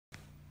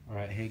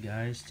Alright, hey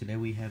guys, today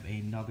we have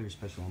another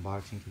special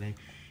unboxing today.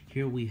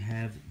 Here we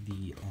have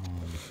the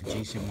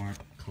Jason Markk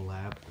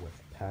collab with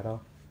Patta.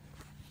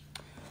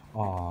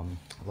 A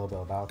little bit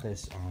about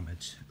this,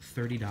 it's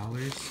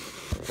 $30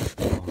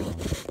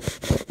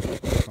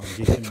 from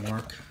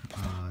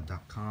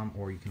jasonmarkk.com,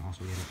 or you can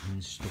also get it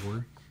in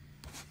store.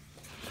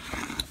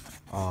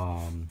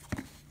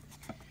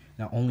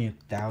 Now only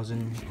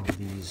 1,000 of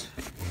these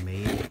were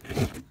made.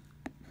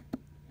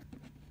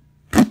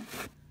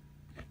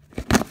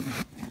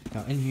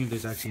 Now in here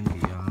there's actually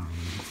going to be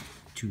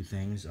two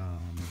things.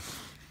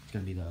 It's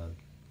going to be the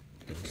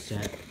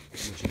set,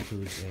 which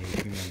includes a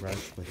premium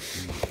brush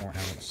with the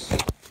 4-ounce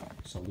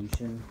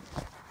solution.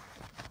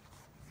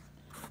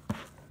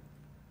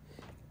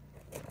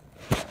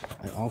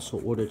 I also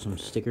ordered some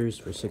stickers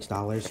for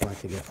 $6 so I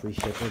could get free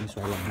shipping,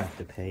 so I wouldn't have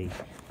to pay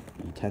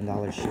the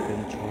 $10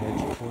 shipping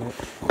charge for it.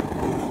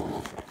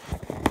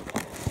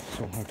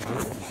 So hard to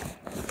open.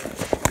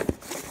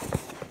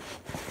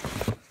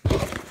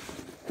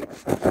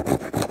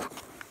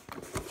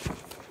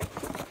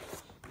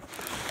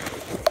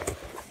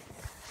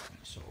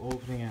 So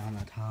opening it on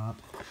the top,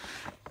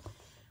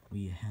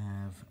 we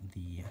have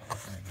the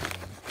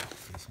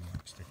Jason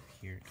Markk sticker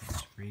here. It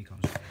comes free,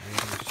 comes with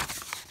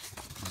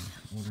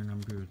orders. Order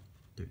number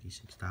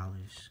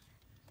 $36.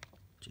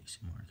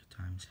 Jason Markk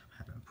times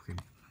Patta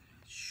premium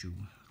shoe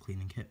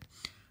cleaning kit.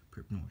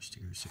 Purple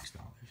sticker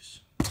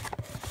 $6.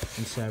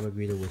 Inside we're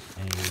greeted with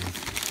a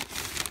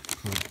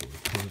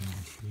cardboard coating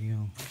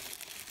material.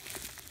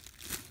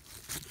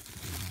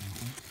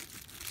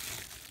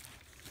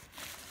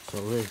 So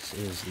this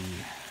is the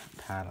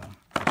Patta.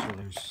 So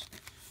there's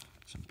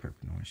some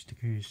purple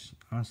stickers.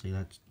 Honestly,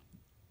 that's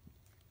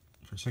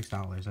for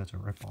 $6. That's a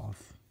ripoff.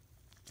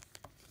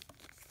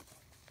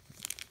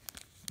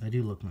 They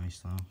do look nice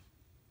though.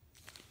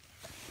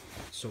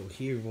 So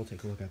here we'll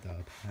take a look at the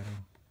Patta.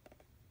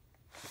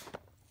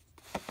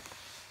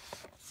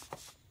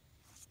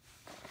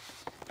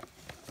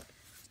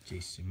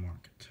 Jason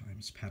Markk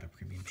times Patta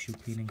premium shoe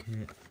cleaning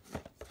kit.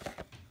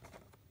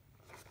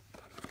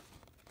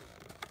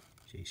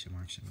 Jason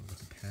Markk symbol with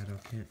the Patta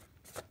kit.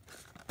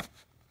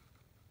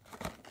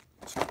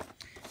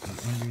 On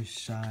the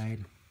underside,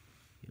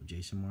 you have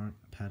Jason Markk,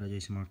 Patta,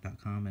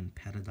 jasonmarkk.com, and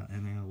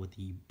patta.nl with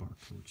the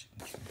barcode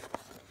signature.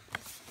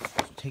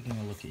 So taking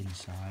a look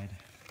inside,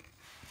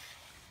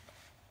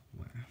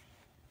 we're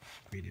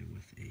greeted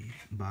with a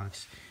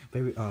box.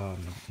 Very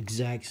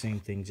exact same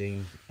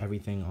thing,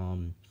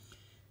 everything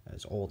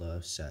as all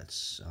the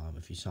sets.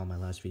 If you saw my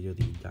last video,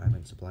 the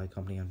Diamond Supply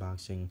Company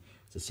unboxing,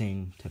 it's the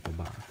same type of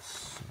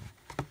box. So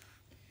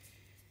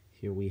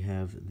here we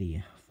have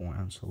the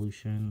 4-ounce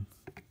solution.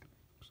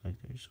 Looks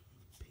like there's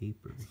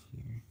paper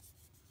here.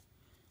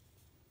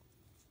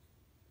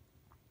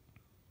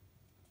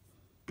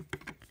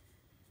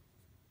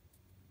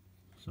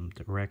 Some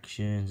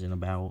directions and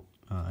about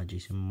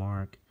Jason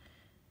Markk.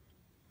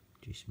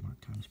 Jason Markk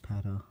times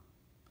Patta.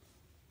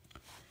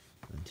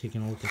 And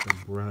taking a look at the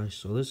brush.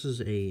 So this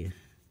is a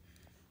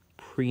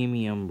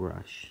premium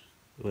brush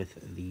with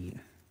the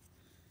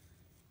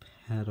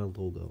Patta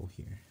logo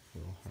here. A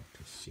little hard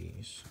to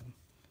see, so you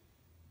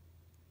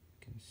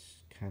can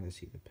kind of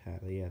see the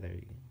Patta. Yeah, there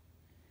you go.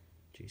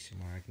 Jason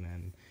Markk, and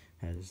then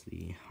has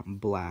the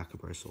black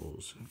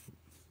bristles.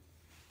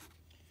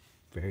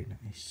 Very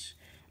nice.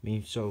 I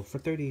mean, so for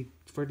 $30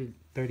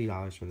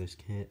 for this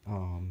kit,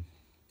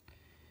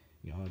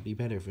 you know, it'd be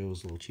better if it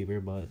was a little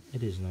cheaper, but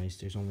it is nice.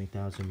 There's only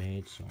 1,000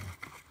 made, so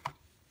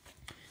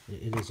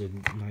it is a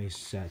nice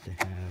set to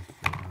have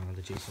for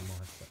the Jason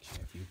Markk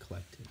collection if you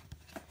collect it.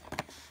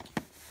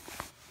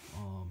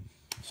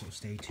 So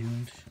stay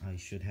tuned. I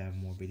should have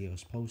more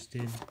videos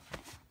posted.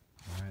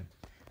 Alright.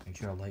 Make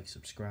sure to like,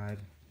 subscribe,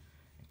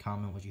 and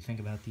comment what you think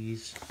about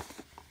these.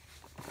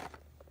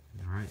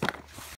 Alright.